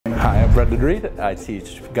Hi, I'm Brendan Reed. I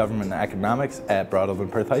teach government and economics at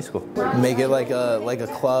Broadalbin-Perth High School. Make it like a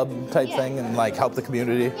club type thing and like help the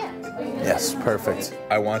community. Yes, perfect.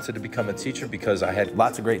 I wanted to become a teacher because I had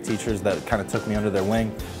Lots of great teachers that kind of took me under their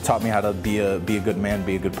wing, taught me how to be a good man,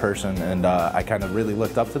 be a good person, and I kind of really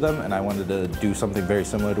looked up to them, and I wanted to do something very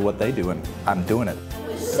similar to what they do, and I'm doing it.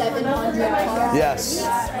 700. Yes.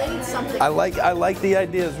 They need something. I like the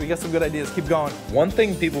ideas. We got some good ideas. Keep going. one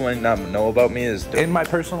thing people might not know about me is In my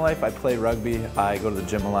personal life, I play rugby. I go to the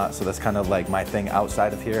gym a lot, so that's kind of like my thing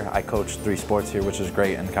outside of here. I coach 3 sports here, which is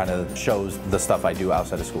great, and kind of shows the stuff I do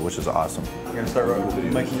outside of school, which is awesome. You're gonna start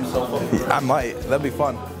making yourself up? I might. That'd be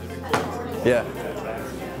fun. Yeah.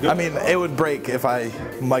 I mean, it would break if I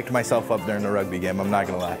mic'd myself up during a rugby game, I'm not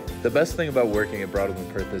gonna lie. the best thing about working at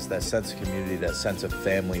Broadalbin-Perth is that sense of community, that sense of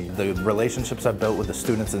family. The relationships I've built with the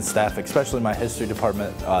students and staff, especially my history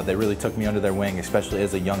department, they really took me under their wing, especially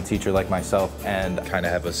as a young teacher like myself, and Kind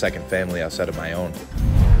of have a second family outside of my own.